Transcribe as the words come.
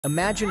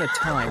Imagine a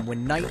time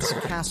when knights,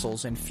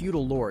 castles, and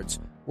feudal lords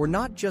were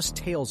not just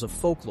tales of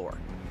folklore,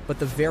 but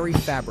the very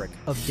fabric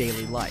of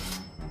daily life.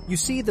 You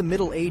see, the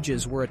Middle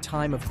Ages were a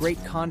time of great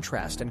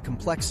contrast and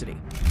complexity.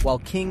 While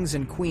kings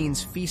and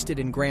queens feasted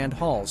in grand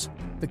halls,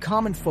 the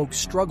common folk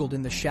struggled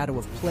in the shadow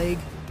of plague,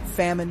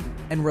 famine,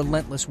 and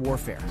relentless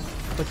warfare.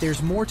 But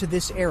there's more to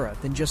this era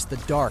than just the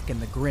dark and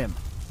the grim.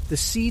 The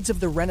seeds of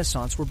the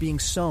Renaissance were being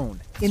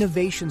sown,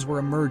 innovations were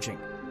emerging,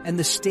 and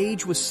the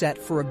stage was set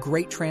for a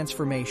great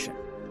transformation.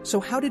 So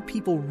how did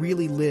people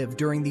really live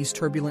during these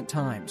turbulent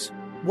times?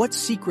 What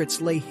secrets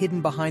lay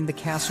hidden behind the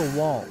castle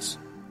walls?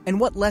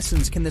 And what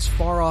lessons can this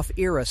far-off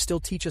era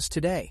still teach us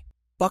today?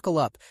 Buckle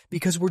up,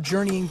 because we're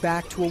journeying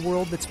back to a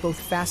world that's both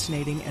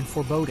fascinating and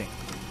foreboding.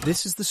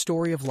 This is the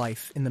story of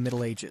life in the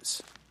Middle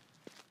Ages.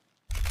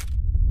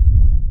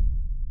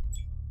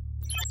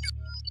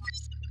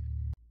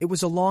 It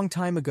was a long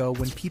time ago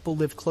when people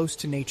lived close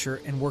to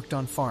nature and worked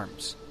on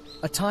farms.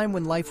 A time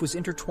when life was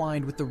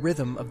intertwined with the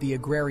rhythm of the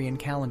agrarian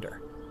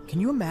calendar. Can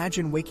you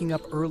imagine waking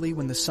up early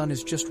when the sun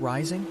is just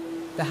rising?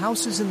 The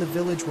houses in the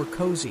village were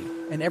cozy,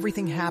 and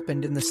everything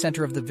happened in the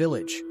center of the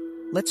village.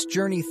 Let's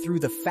journey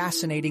through the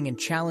fascinating and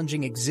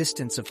challenging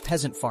existence of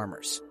peasant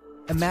farmers.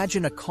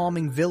 Imagine a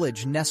calming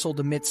village nestled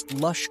amidst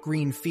lush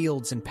green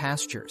fields and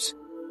pastures,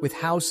 with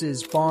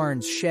houses,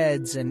 barns,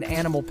 sheds, and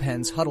animal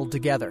pens huddled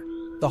together.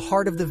 The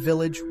heart of the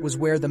village was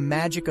where the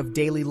magic of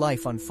daily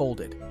life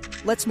unfolded.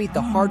 Let's meet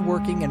the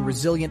hardworking and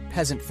resilient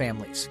peasant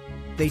families.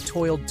 They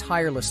toiled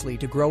tirelessly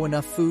to grow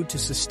enough food to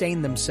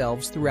sustain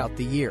themselves throughout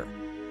the year.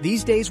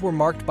 These days were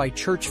marked by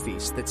church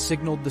feasts that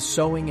signaled the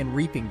sowing and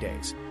reaping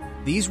days.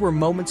 These were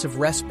moments of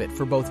respite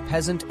for both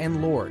peasant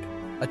and lord,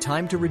 a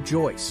time to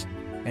rejoice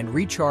and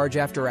recharge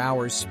after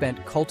hours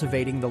spent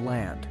cultivating the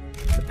land.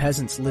 The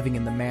peasants living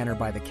in the manor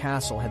by the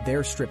castle had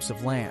their strips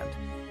of land.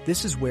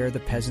 This is where the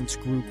peasants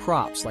grew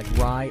crops like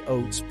rye,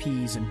 oats,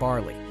 peas, and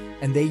barley,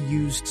 and they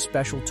used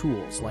special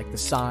tools like the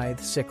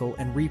scythe, sickle,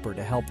 and reaper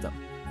to help them.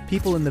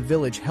 People in the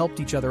village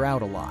helped each other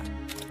out a lot.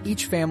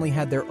 Each family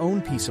had their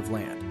own piece of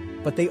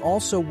land, but they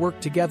also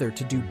worked together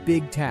to do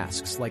big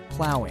tasks like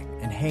plowing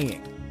and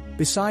haying.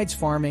 Besides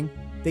farming,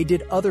 they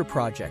did other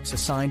projects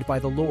assigned by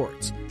the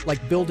lords,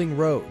 like building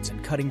roads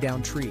and cutting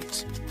down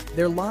trees.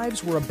 Their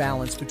lives were a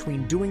balance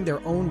between doing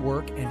their own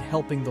work and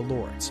helping the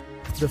lords.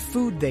 The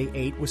food they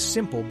ate was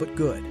simple but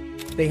good.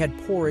 They had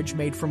porridge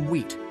made from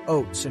wheat,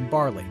 oats, and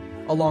barley,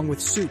 along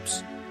with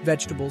soups,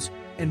 vegetables,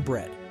 and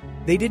bread.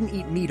 They didn't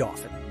eat meat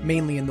often,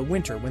 mainly in the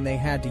winter when they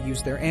had to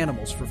use their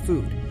animals for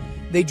food.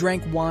 They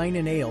drank wine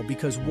and ale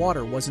because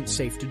water wasn't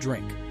safe to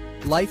drink.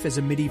 Life as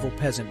a medieval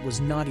peasant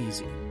was not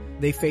easy.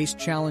 They faced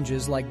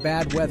challenges like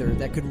bad weather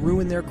that could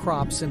ruin their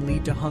crops and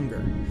lead to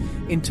hunger.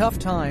 In tough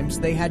times,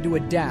 they had to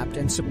adapt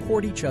and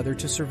support each other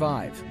to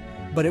survive.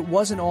 But it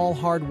wasn't all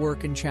hard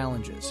work and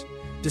challenges.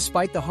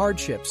 Despite the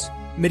hardships,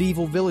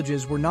 medieval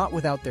villages were not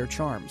without their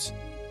charms.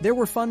 There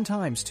were fun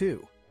times,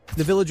 too.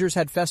 The villagers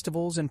had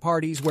festivals and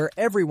parties where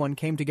everyone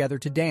came together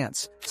to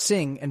dance,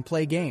 sing, and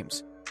play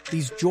games.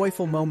 These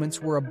joyful moments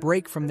were a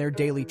break from their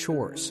daily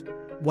chores.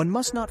 One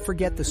must not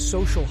forget the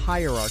social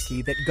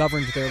hierarchy that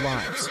governed their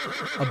lives.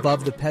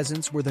 Above the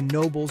peasants were the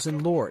nobles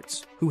and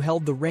lords, who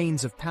held the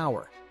reins of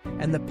power,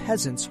 and the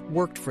peasants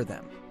worked for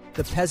them.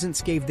 The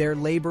peasants gave their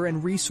labor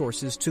and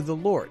resources to the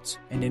lords,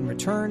 and in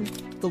return,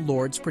 the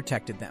lords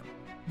protected them.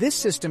 This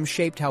system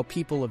shaped how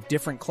people of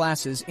different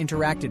classes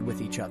interacted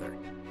with each other.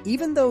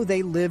 Even though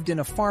they lived in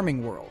a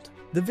farming world,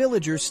 the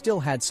villagers still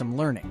had some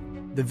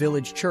learning. The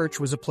village church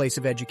was a place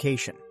of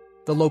education.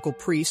 The local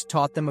priest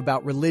taught them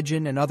about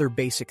religion and other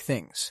basic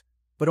things,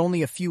 but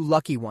only a few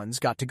lucky ones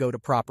got to go to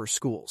proper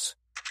schools.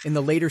 In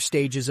the later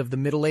stages of the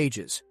Middle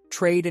Ages,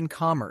 trade and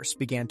commerce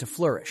began to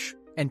flourish,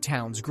 and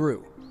towns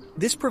grew.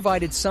 This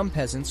provided some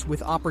peasants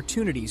with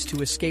opportunities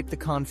to escape the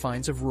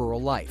confines of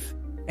rural life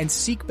and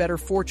seek better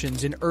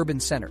fortunes in urban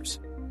centers.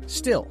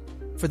 Still,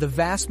 for the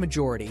vast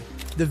majority,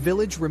 the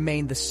village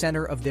remained the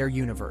center of their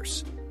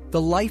universe.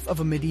 The life of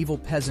a medieval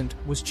peasant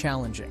was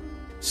challenging.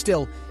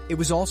 Still, it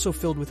was also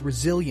filled with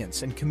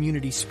resilience and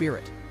community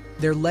spirit.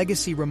 Their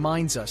legacy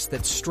reminds us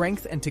that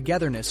strength and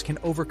togetherness can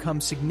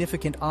overcome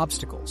significant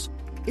obstacles.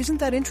 Isn't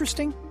that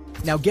interesting?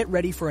 Now get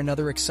ready for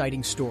another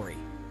exciting story.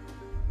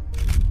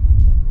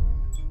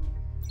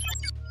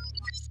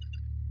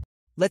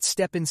 Let's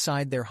step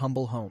inside their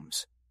humble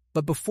homes.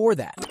 But before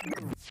that,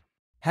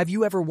 have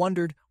you ever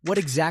wondered what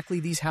exactly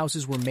these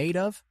houses were made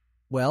of?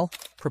 Well,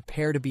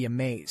 prepare to be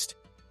amazed.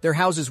 Their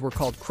houses were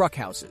called cruck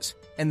houses,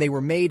 and they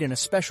were made in a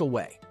special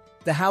way.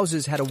 The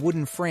houses had a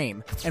wooden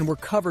frame and were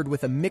covered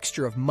with a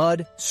mixture of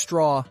mud,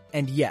 straw,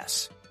 and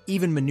yes,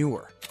 even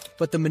manure.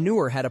 But the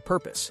manure had a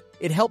purpose.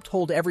 It helped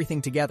hold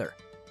everything together.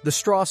 The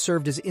straw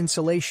served as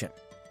insulation,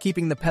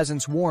 keeping the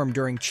peasants warm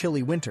during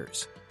chilly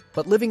winters.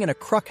 But living in a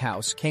cruck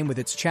house came with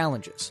its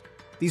challenges.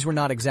 These were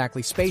not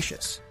exactly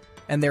spacious,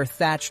 and their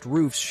thatched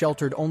roofs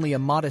sheltered only a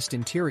modest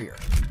interior.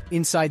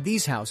 Inside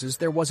these houses,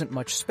 there wasn't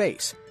much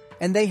space,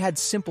 and they had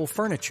simple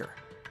furniture.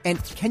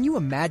 And can you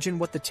imagine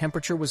what the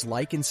temperature was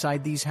like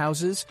inside these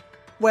houses?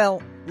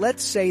 Well,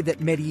 let's say that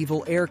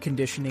medieval air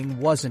conditioning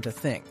wasn't a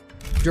thing.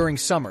 During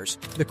summers,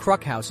 the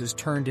cruck houses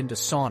turned into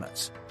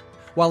saunas,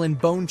 while in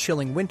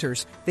bone-chilling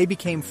winters, they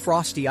became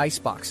frosty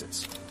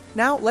iceboxes.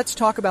 Now, let's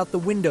talk about the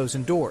windows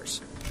and doors.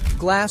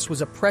 Glass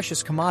was a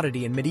precious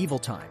commodity in medieval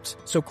times,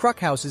 so cruck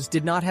houses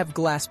did not have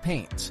glass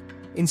panes.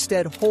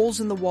 Instead, holes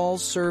in the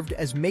walls served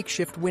as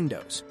makeshift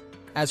windows.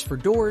 As for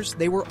doors,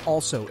 they were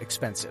also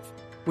expensive,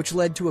 which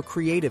led to a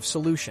creative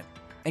solution.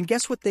 And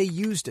guess what they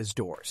used as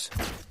doors?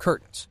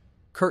 Curtains.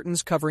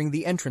 Curtains covering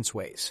the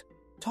entranceways.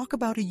 Talk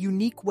about a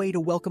unique way to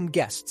welcome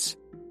guests.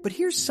 But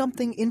here's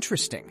something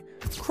interesting.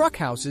 Cruck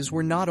houses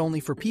were not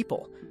only for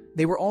people,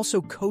 they were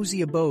also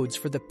cozy abodes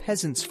for the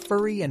peasants'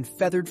 furry and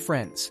feathered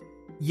friends.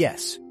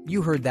 Yes,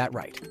 you heard that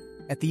right.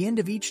 At the end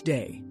of each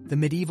day, the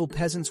medieval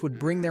peasants would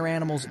bring their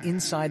animals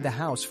inside the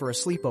house for a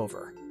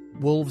sleepover.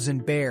 Wolves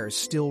and bears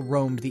still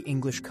roamed the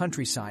English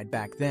countryside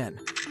back then,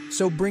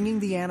 so bringing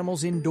the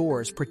animals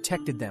indoors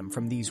protected them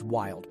from these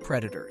wild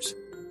predators.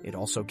 It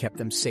also kept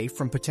them safe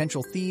from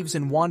potential thieves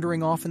and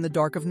wandering off in the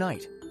dark of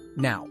night.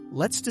 Now,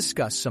 let's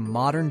discuss some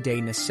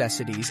modern-day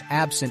necessities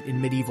absent in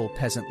medieval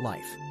peasant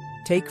life.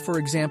 Take, for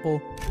example,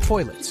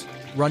 toilets,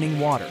 running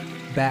water,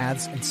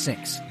 baths, and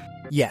sinks.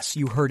 Yes,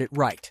 you heard it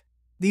right.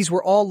 These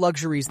were all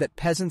luxuries that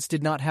peasants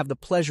did not have the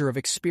pleasure of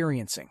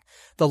experiencing.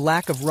 The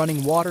lack of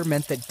running water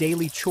meant that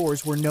daily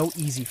chores were no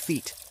easy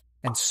feat.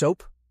 And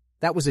soap?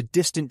 That was a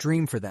distant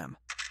dream for them.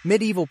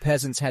 Medieval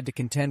peasants had to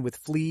contend with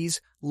fleas,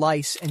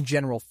 lice, and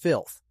general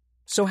filth.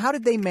 So how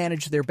did they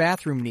manage their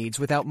bathroom needs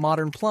without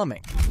modern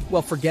plumbing?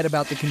 Well, forget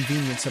about the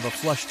convenience of a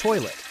flush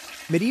toilet.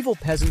 Medieval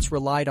peasants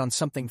relied on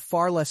something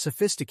far less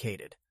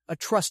sophisticated, a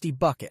trusty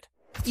bucket.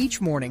 Each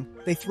morning,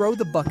 they throw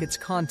the bucket's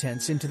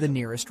contents into the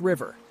nearest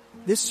river.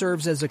 This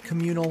serves as a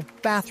communal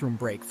bathroom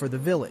break for the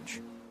village.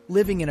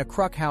 Living in a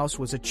cruck house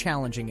was a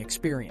challenging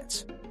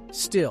experience.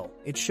 Still,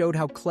 it showed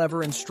how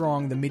clever and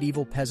strong the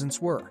medieval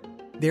peasants were.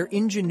 Their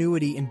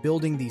ingenuity in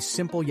building these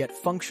simple yet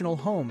functional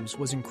homes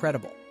was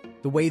incredible.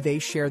 The way they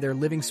share their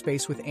living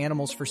space with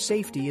animals for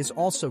safety is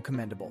also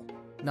commendable.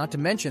 Not to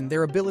mention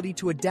their ability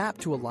to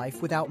adapt to a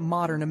life without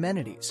modern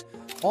amenities.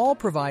 All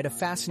provide a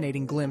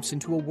fascinating glimpse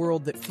into a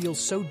world that feels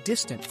so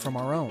distant from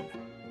our own.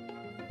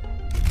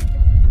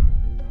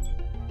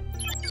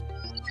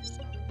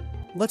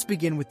 Let's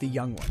begin with the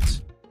young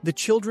ones, the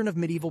children of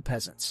medieval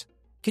peasants.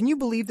 Can you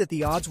believe that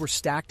the odds were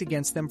stacked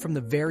against them from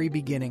the very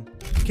beginning?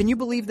 Can you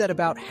believe that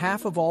about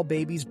half of all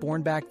babies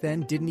born back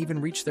then didn't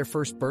even reach their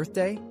first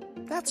birthday?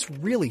 That's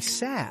really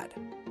sad.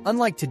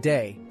 Unlike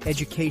today,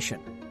 education,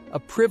 a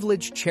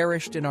privilege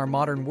cherished in our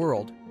modern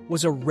world,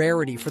 was a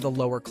rarity for the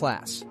lower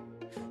class.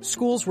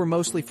 Schools were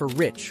mostly for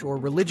rich or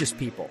religious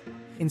people.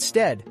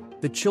 Instead,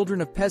 the children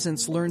of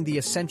peasants learned the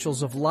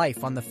essentials of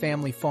life on the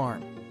family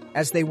farm.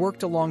 As they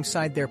worked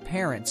alongside their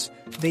parents,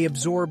 they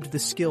absorbed the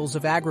skills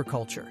of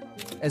agriculture,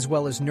 as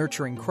well as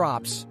nurturing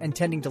crops and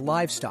tending to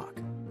livestock.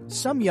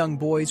 Some young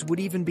boys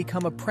would even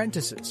become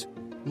apprentices,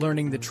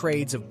 learning the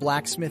trades of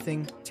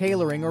blacksmithing,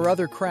 tailoring, or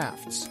other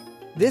crafts.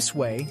 This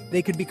way,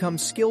 they could become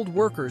skilled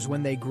workers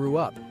when they grew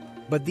up.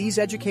 But these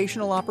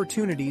educational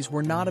opportunities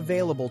were not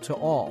available to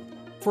all.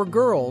 For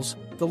girls,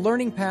 the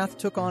learning path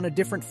took on a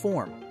different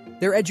form.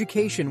 Their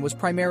education was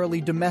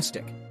primarily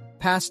domestic,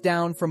 passed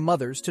down from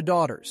mothers to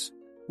daughters.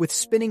 With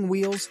spinning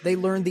wheels, they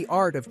learned the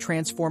art of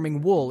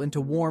transforming wool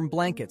into warm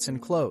blankets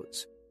and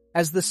clothes.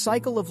 As the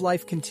cycle of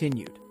life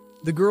continued,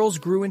 the girls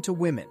grew into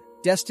women,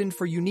 destined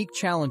for unique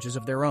challenges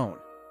of their own.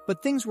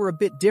 But things were a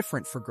bit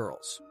different for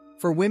girls.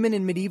 For women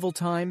in medieval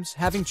times,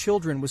 having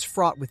children was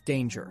fraught with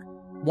danger.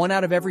 1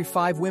 out of every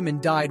 5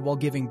 women died while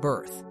giving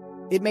birth.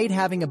 It made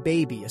having a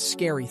baby a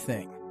scary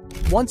thing.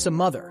 Once a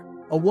mother,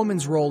 a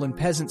woman's role in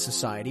peasant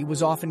society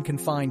was often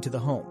confined to the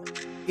home.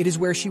 It is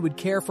where she would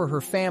care for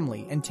her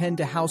family and tend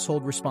to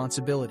household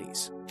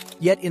responsibilities.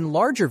 Yet in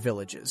larger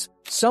villages,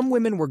 some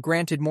women were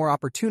granted more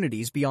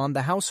opportunities beyond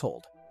the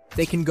household.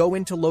 They can go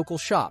into local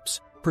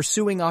shops,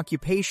 pursuing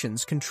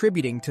occupations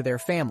contributing to their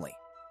family.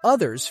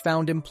 Others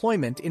found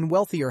employment in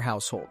wealthier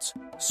households,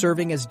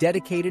 serving as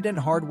dedicated and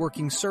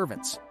hardworking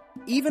servants.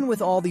 Even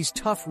with all these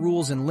tough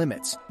rules and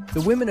limits,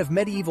 the women of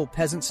medieval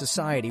peasant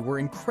society were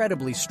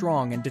incredibly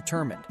strong and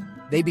determined.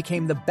 They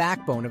became the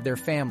backbone of their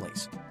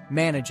families,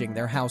 managing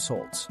their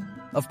households.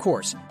 Of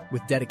course,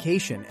 with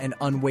dedication and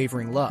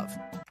unwavering love.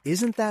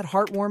 Isn't that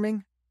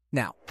heartwarming?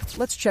 Now,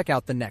 let's check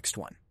out the next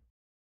one.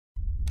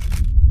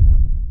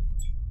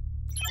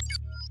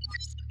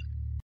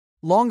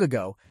 Long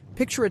ago,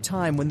 picture a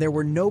time when there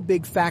were no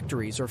big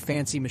factories or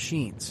fancy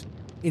machines.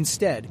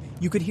 Instead,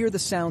 you could hear the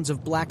sounds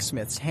of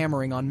blacksmiths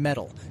hammering on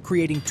metal,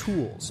 creating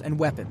tools and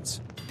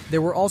weapons.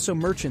 There were also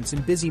merchants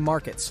in busy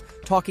markets,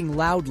 talking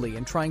loudly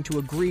and trying to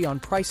agree on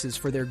prices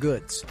for their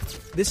goods.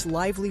 This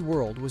lively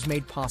world was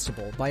made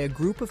possible by a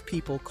group of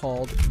people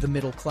called the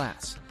middle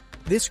class.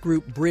 This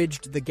group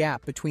bridged the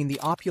gap between the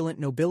opulent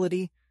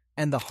nobility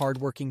and the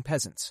hardworking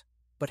peasants.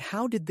 But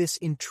how did this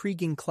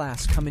intriguing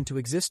class come into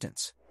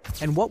existence?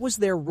 And what was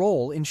their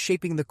role in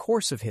shaping the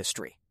course of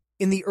history?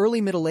 In the early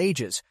Middle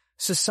Ages,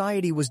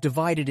 society was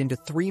divided into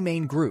 3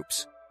 main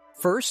groups: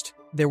 First,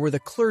 there were the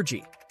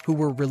clergy, who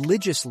were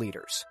religious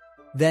leaders.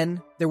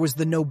 Then, there was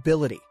the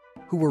nobility,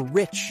 who were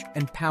rich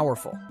and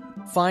powerful.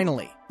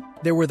 Finally,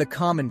 there were the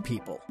common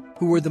people,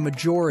 who were the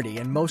majority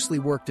and mostly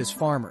worked as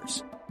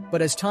farmers.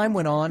 But as time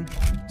went on,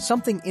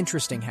 something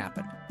interesting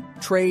happened.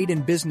 Trade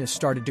and business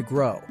started to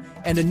grow,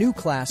 and a new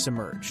class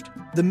emerged,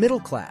 the middle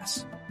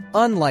class.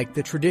 Unlike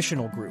the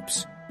traditional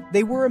groups,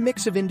 they were a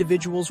mix of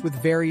individuals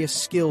with various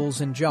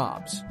skills and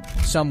jobs.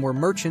 Some were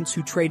merchants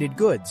who traded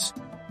goods.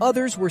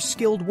 Others were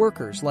skilled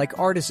workers like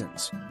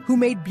artisans, who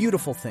made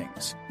beautiful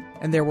things.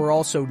 And there were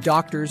also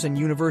doctors and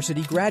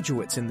university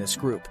graduates in this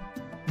group.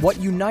 What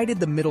united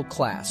the middle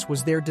class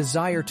was their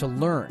desire to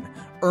learn,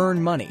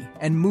 earn money,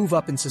 and move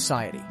up in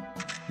society.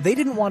 They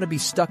didn't want to be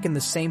stuck in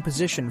the same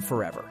position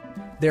forever.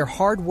 Their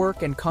hard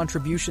work and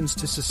contributions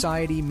to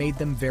society made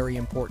them very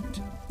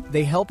important.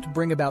 They helped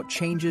bring about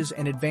changes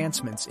and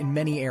advancements in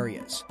many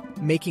areas,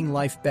 making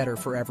life better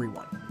for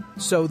everyone.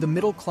 So the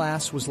middle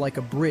class was like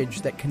a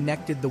bridge that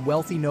connected the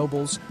wealthy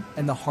nobles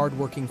and the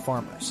hardworking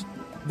farmers.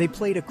 They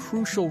played a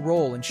crucial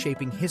role in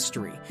shaping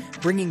history,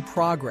 bringing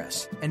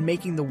progress, and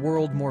making the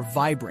world more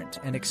vibrant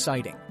and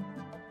exciting.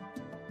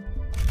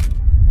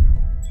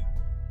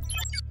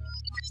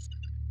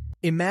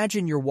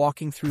 Imagine you're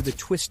walking through the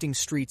twisting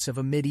streets of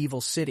a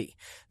medieval city.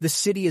 The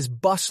city is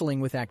bustling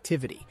with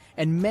activity,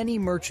 and many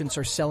merchants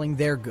are selling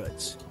their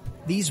goods.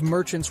 These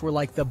merchants were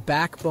like the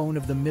backbone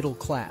of the middle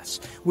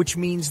class, which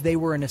means they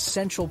were an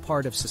essential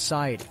part of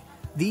society.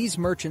 These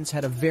merchants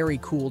had a very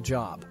cool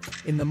job.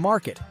 In the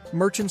market,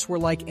 merchants were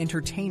like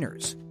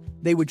entertainers.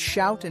 They would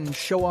shout and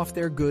show off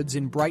their goods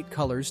in bright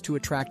colors to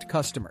attract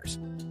customers.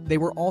 They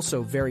were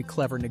also very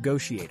clever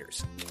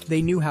negotiators.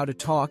 They knew how to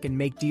talk and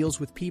make deals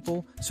with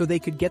people so they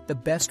could get the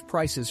best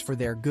prices for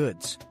their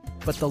goods.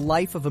 But the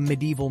life of a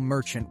medieval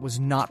merchant was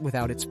not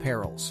without its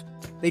perils.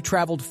 They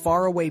traveled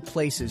faraway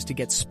places to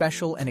get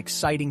special and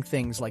exciting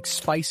things like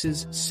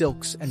spices,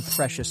 silks, and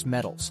precious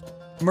metals.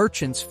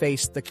 Merchants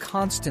faced the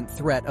constant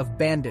threat of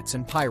bandits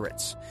and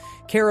pirates.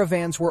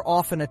 Caravans were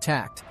often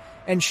attacked,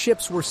 and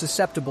ships were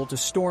susceptible to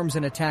storms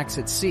and attacks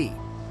at sea.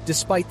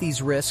 Despite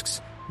these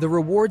risks, the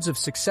rewards of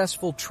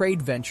successful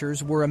trade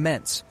ventures were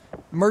immense.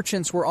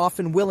 Merchants were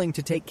often willing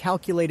to take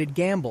calculated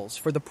gambles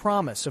for the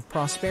promise of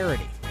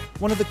prosperity.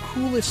 One of the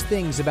coolest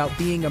things about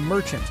being a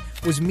merchant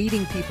was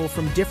meeting people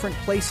from different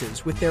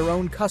places with their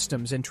own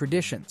customs and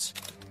traditions.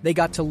 They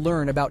got to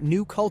learn about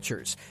new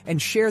cultures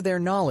and share their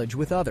knowledge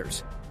with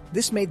others.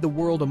 This made the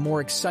world a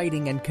more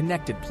exciting and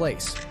connected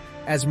place.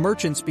 As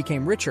merchants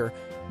became richer,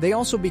 they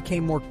also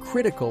became more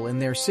critical in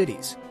their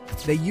cities.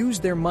 They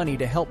used their money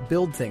to help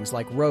build things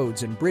like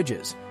roads and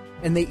bridges,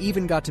 and they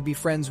even got to be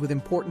friends with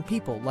important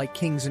people like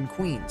kings and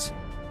queens.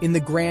 In the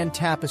grand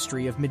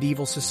tapestry of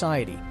medieval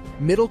society,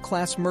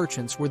 middle-class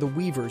merchants were the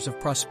weavers of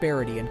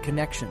prosperity and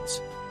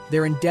connections.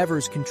 Their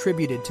endeavors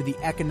contributed to the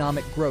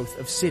economic growth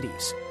of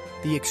cities,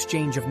 the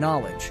exchange of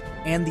knowledge,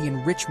 and the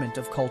enrichment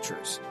of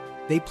cultures.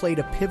 They played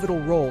a pivotal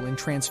role in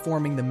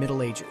transforming the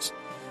Middle Ages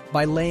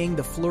by laying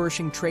the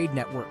flourishing trade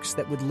networks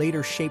that would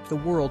later shape the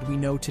world we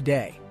know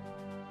today.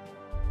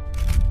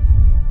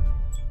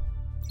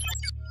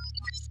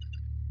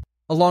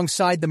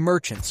 Alongside the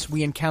merchants,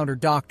 we encounter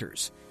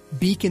doctors,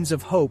 beacons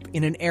of hope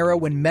in an era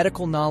when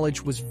medical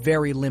knowledge was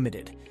very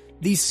limited.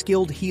 These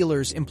skilled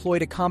healers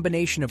employed a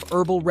combination of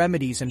herbal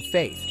remedies and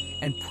faith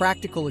and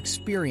practical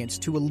experience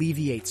to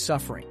alleviate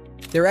suffering.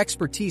 Their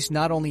expertise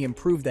not only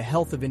improved the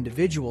health of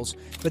individuals,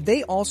 but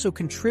they also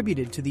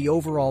contributed to the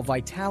overall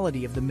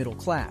vitality of the middle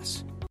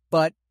class.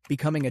 But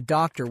becoming a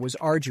doctor was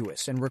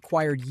arduous and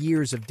required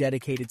years of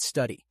dedicated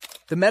study.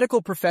 The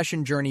medical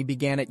profession journey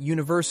began at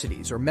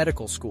universities or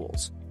medical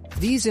schools.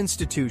 These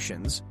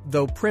institutions,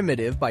 though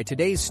primitive by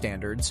today's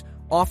standards,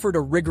 offered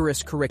a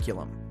rigorous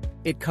curriculum.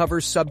 It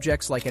covers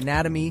subjects like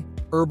anatomy,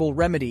 herbal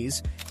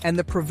remedies, and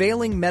the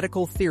prevailing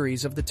medical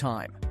theories of the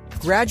time.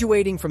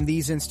 Graduating from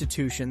these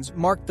institutions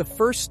marked the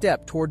first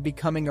step toward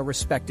becoming a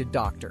respected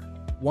doctor.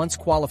 Once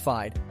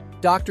qualified,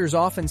 doctors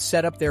often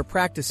set up their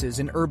practices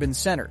in urban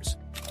centers.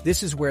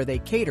 This is where they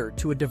catered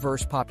to a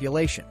diverse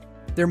population.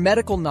 Their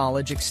medical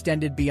knowledge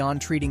extended beyond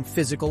treating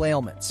physical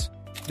ailments.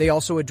 They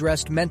also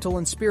addressed mental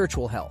and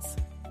spiritual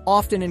health,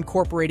 often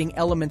incorporating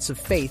elements of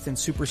faith and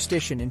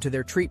superstition into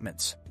their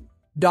treatments.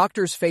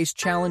 Doctors faced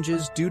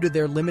challenges due to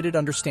their limited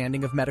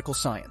understanding of medical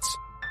science.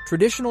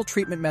 Traditional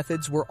treatment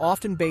methods were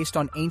often based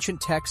on ancient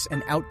texts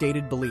and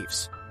outdated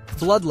beliefs.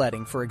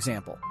 Bloodletting, for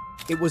example.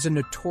 It was a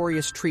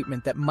notorious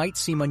treatment that might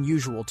seem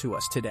unusual to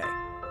us today.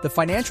 The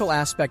financial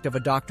aspect of a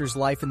doctor's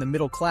life in the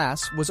middle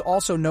class was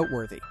also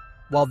noteworthy.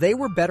 While they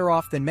were better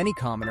off than many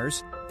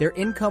commoners, their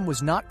income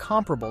was not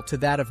comparable to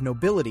that of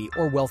nobility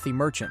or wealthy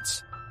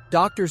merchants.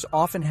 Doctors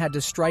often had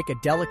to strike a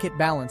delicate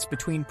balance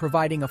between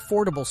providing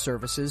affordable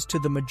services to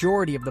the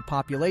majority of the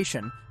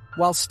population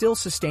while still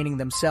sustaining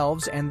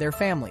themselves and their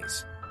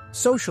families.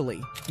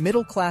 Socially,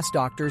 middle-class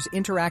doctors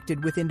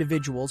interacted with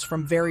individuals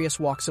from various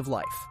walks of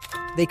life.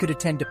 They could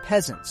attend to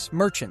peasants,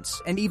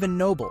 merchants, and even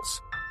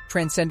nobles.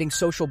 transcending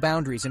social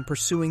boundaries and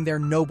pursuing their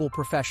noble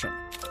profession.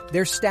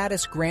 Their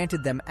status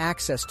granted them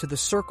access to the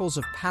circles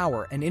of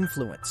power and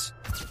influence.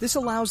 This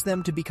allows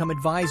them to become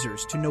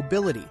advisors to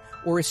nobility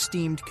or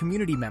esteemed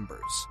community members.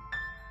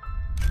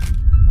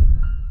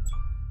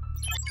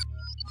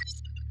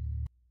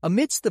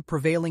 Amidst the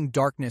prevailing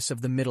darkness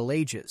of the Middle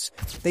Ages,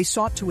 they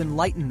sought to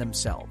enlighten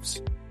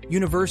themselves.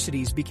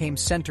 Universities became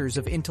centers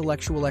of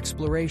intellectual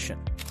exploration.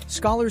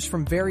 Scholars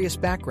from various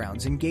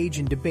backgrounds engage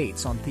in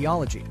debates on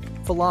theology,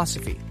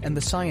 philosophy, and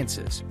the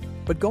sciences.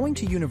 But going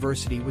to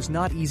university was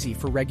not easy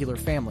for regular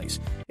families.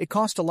 It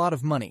cost a lot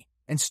of money,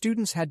 and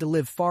students had to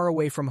live far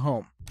away from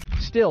home.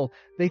 Still,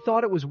 they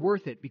thought it was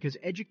worth it because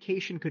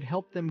education could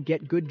help them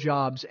get good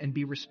jobs and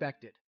be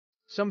respected.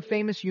 Some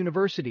famous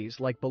universities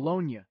like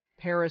Bologna,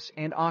 Paris,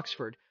 and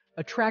Oxford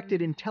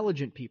attracted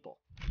intelligent people.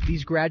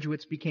 These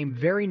graduates became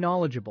very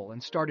knowledgeable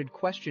and started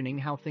questioning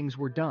how things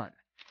were done.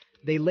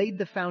 They laid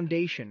the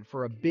foundation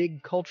for a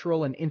big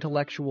cultural and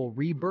intellectual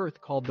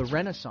rebirth called the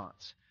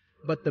Renaissance.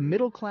 But the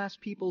middle-class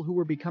people who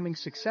were becoming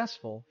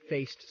successful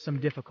faced some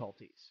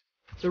difficulties.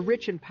 The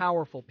rich and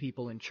powerful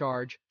people in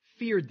charge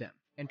feared them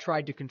and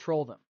tried to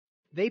control them.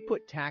 They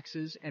put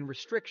taxes and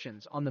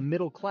restrictions on the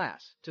middle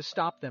class to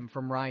stop them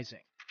from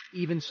rising.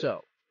 Even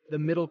so, the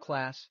middle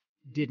class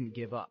didn't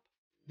give up.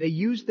 They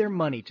used their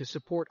money to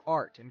support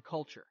art and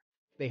culture.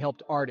 They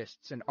helped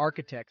artists and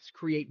architects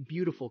create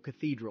beautiful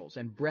cathedrals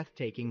and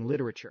breathtaking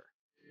literature.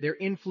 Their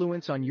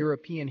influence on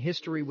European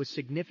history was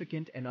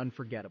significant and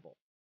unforgettable.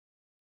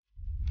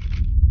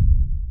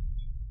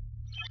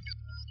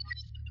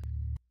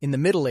 In the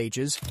Middle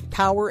Ages,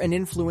 power and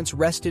influence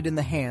rested in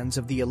the hands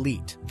of the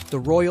elite, the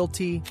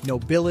royalty,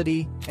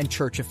 nobility, and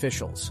church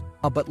officials.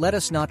 But let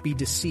us not be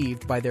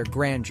deceived by their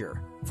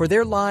grandeur, for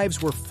their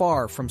lives were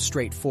far from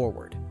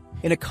straightforward.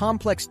 In a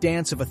complex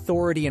dance of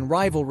authority and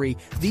rivalry,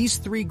 these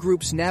three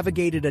groups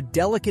navigated a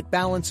delicate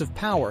balance of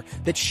power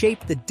that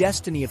shaped the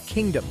destiny of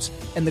kingdoms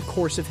and the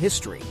course of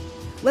history.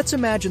 Let's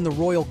imagine the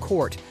royal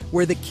court,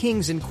 where the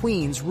kings and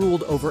queens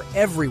ruled over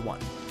everyone.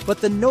 But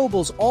the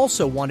nobles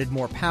also wanted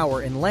more power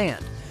and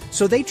land,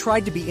 so they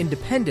tried to be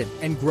independent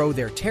and grow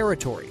their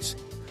territories.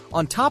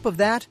 On top of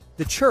that,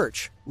 the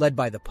church, led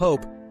by the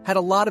Pope, had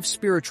a lot of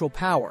spiritual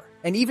power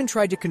and even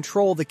tried to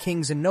control the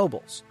kings and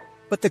nobles.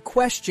 But the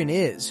question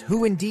is,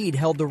 who indeed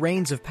held the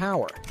reins of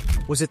power?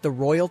 Was it the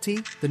royalty,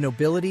 the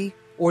nobility,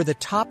 or the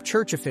top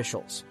church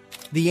officials?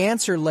 The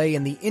answer lay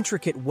in the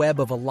intricate web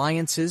of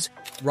alliances,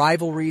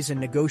 rivalries, and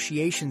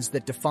negotiations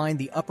that defined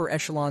the upper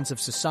echelons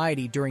of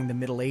society during the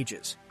Middle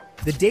Ages.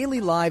 The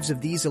daily lives of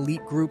these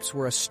elite groups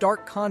were a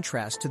stark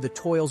contrast to the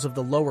toils of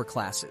the lower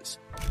classes.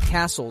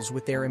 Castles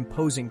with their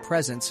imposing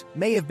presence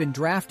may have been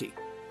drafty,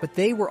 but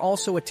they were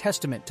also a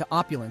testament to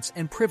opulence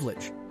and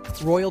privilege.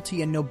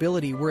 Royalty and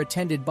nobility were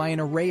attended by an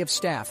array of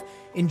staff,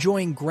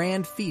 enjoying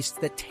grand feasts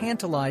that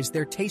tantalized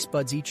their taste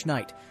buds each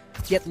night.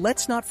 Yet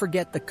let's not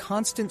forget the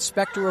constant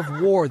specter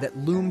of war that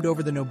loomed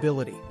over the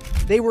nobility.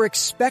 They were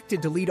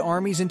expected to lead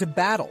armies into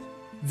battle.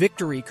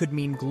 Victory could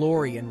mean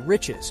glory and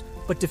riches,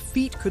 but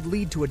defeat could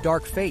lead to a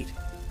dark fate.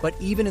 But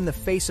even in the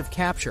face of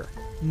capture,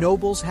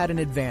 nobles had an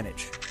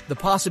advantage: the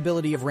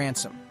possibility of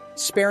ransom,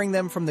 sparing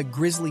them from the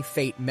grisly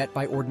fate met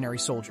by ordinary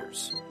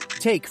soldiers.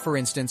 Take, for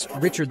instance,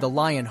 Richard the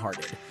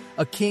Lion-Hearted,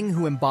 a king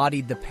who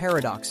embodied the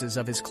paradoxes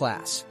of his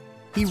class.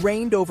 He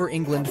reigned over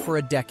England for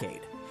a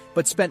decade,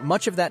 but spent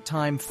much of that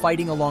time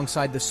fighting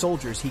alongside the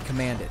soldiers he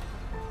commanded.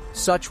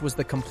 Such was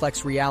the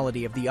complex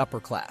reality of the upper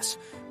class,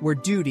 where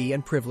duty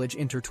and privilege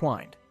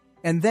intertwined.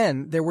 And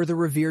then there were the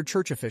revered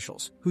church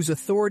officials, whose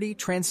authority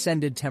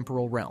transcended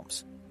temporal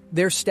realms.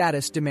 Their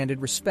status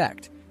demanded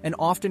respect and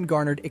often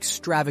garnered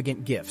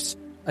extravagant gifts,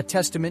 a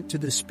testament to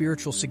the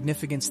spiritual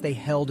significance they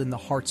held in the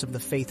hearts of the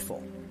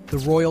faithful. The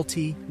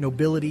royalty,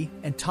 nobility,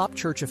 and top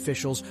church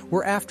officials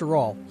were, after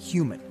all,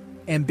 human,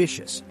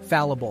 ambitious,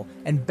 fallible,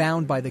 and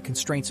bound by the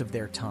constraints of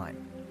their time.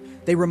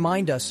 They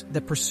remind us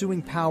that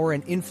pursuing power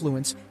and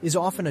influence is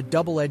often a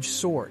double-edged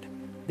sword.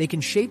 They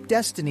can shape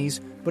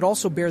destinies, but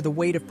also bear the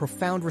weight of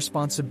profound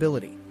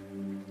responsibility.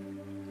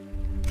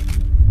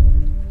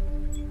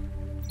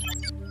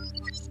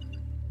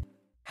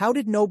 How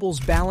did nobles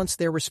balance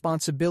their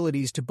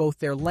responsibilities to both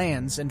their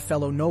lands and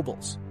fellow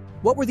nobles?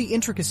 What were the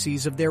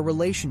intricacies of their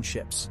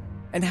relationships?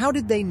 And how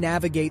did they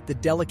navigate the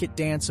delicate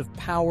dance of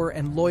power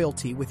and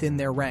loyalty within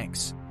their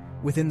ranks?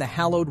 Within the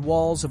hallowed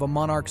walls of a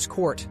monarch's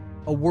court,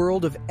 a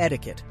world of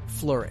etiquette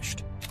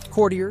flourished.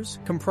 Courtiers,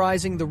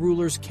 comprising the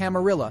ruler's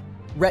camarilla,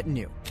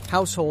 retinue,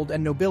 household,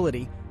 and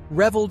nobility,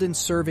 reveled in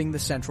serving the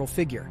central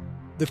figure.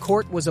 The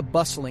court was a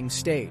bustling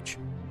stage,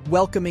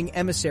 welcoming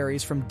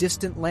emissaries from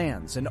distant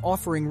lands and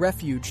offering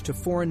refuge to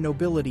foreign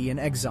nobility in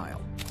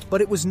exile.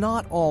 But it was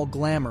not all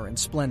glamour and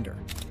splendor.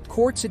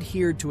 Courts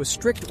adhered to a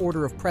strict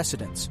order of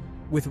precedence,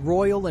 with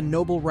royal and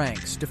noble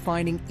ranks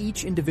defining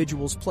each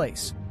individual's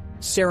place.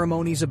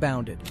 Ceremonies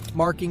abounded,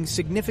 marking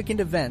significant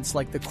events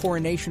like the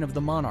coronation of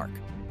the monarch.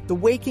 The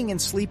waking and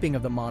sleeping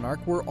of the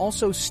monarch were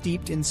also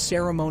steeped in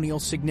ceremonial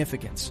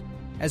significance.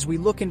 As we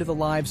look into the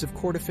lives of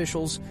court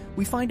officials,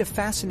 we find a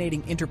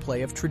fascinating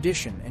interplay of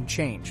tradition and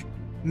change.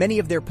 Many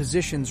of their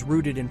positions,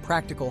 rooted in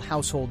practical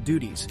household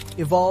duties,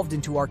 evolved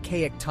into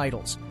archaic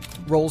titles.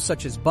 Roles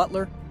such as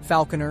butler,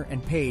 falconer,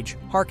 and page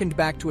harkened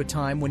back to a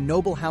time when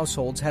noble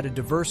households had a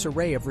diverse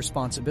array of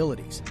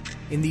responsibilities.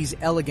 In these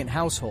elegant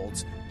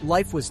households,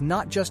 life was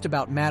not just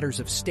about matters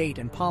of state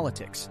and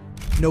politics.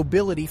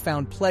 Nobility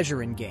found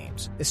pleasure in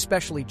games,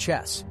 especially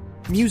chess.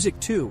 Music,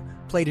 too,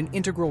 played an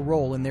integral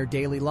role in their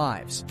daily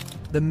lives.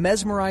 The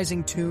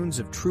mesmerizing tunes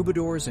of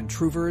troubadours and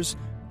trouvers,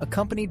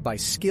 accompanied by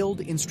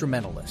skilled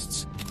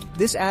instrumentalists.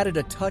 This added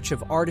a touch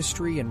of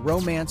artistry and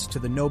romance to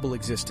the noble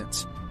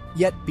existence.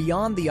 Yet,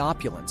 beyond the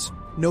opulence,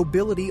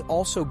 nobility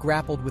also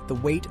grappled with the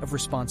weight of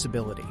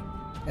responsibility.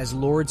 As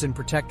lords and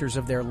protectors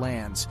of their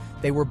lands,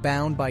 they were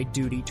bound by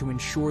duty to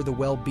ensure the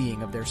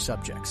well-being of their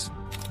subjects.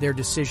 Their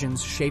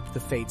decisions shaped the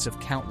fates of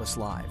countless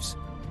lives,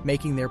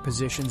 making their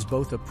positions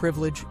both a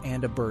privilege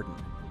and a burden.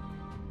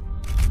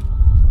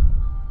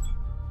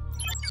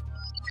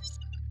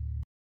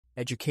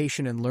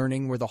 Education and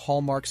learning were the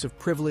hallmarks of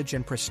privilege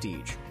and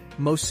prestige,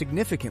 most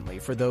significantly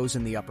for those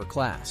in the upper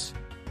class.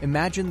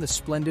 Imagine the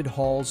splendid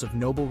halls of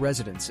noble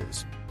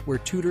residences, where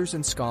tutors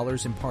and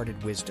scholars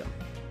imparted wisdom.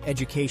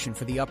 Education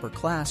for the upper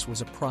class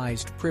was a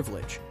prized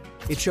privilege.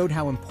 It showed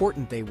how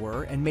important they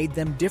were and made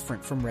them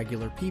different from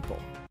regular people.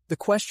 The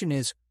question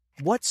is,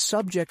 what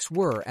subjects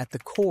were at the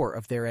core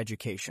of their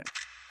education?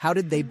 How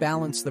did they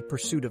balance the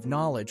pursuit of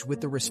knowledge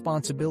with the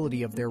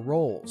responsibility of their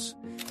roles?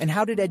 And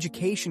how did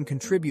education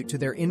contribute to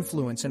their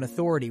influence and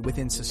authority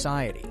within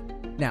society?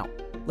 Now,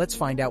 let's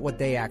find out what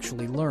they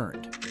actually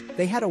learned.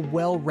 They had a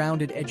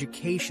well-rounded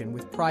education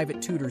with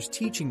private tutors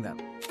teaching them.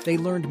 They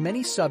learned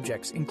many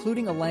subjects,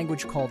 including a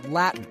language called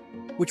Latin,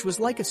 which was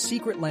like a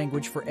secret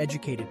language for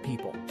educated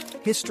people.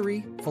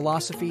 History,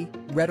 philosophy,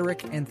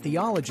 rhetoric, and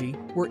theology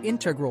were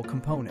integral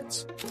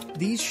components.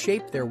 These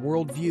shaped their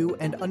worldview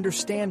and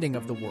understanding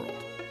of the world.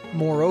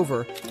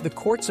 Moreover, the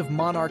courts of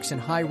monarchs and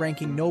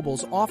high-ranking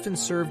nobles often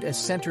served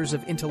as centers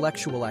of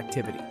intellectual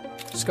activity.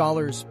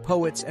 Scholars,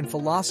 poets, and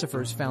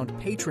philosophers found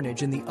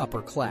patronage in the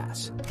upper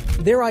class.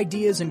 Their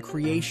ideas and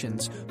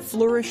creations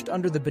flourished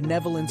under the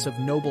benevolence of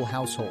noble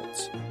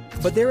households.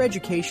 But their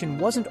education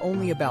wasn't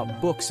only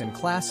about books and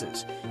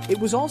classes. It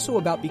was also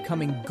about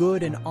becoming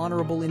good and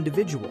honorable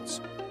individuals.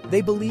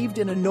 They believed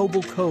in a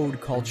noble code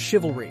called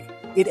chivalry.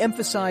 It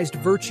emphasized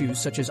virtues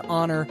such as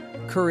honor,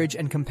 courage,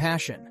 and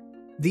compassion.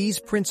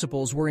 These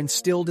principles were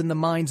instilled in the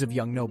minds of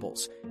young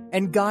nobles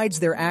and guides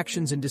their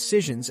actions and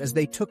decisions as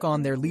they took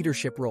on their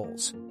leadership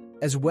roles,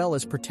 as well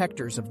as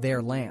protectors of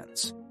their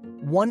lands.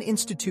 One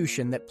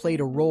institution that played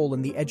a role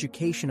in the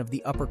education of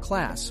the upper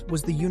class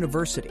was the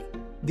university.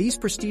 These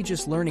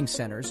prestigious learning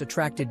centers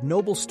attracted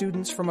noble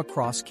students from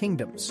across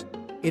kingdoms.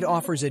 It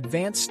offers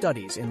advanced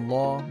studies in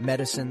law,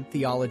 medicine,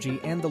 theology,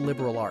 and the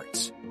liberal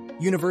arts.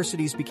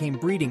 Universities became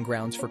breeding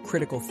grounds for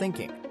critical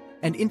thinking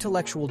and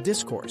intellectual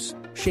discourse,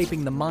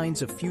 shaping the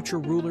minds of future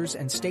rulers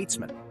and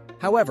statesmen.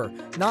 However,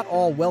 not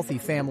all wealthy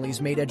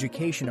families made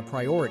education a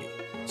priority.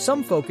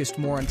 Some focused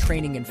more on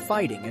training in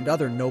fighting and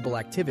other noble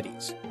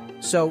activities.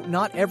 So,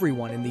 not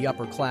everyone in the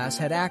upper class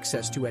had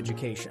access to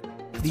education.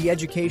 The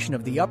education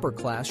of the upper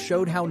class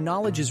showed how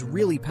knowledge is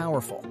really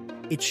powerful.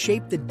 It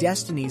shaped the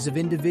destinies of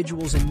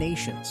individuals and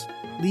nations,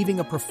 leaving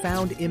a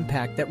profound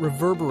impact that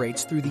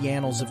reverberates through the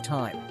annals of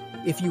time.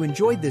 If you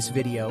enjoyed this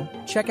video,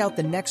 check out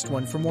the next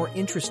one for more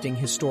interesting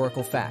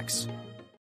historical facts.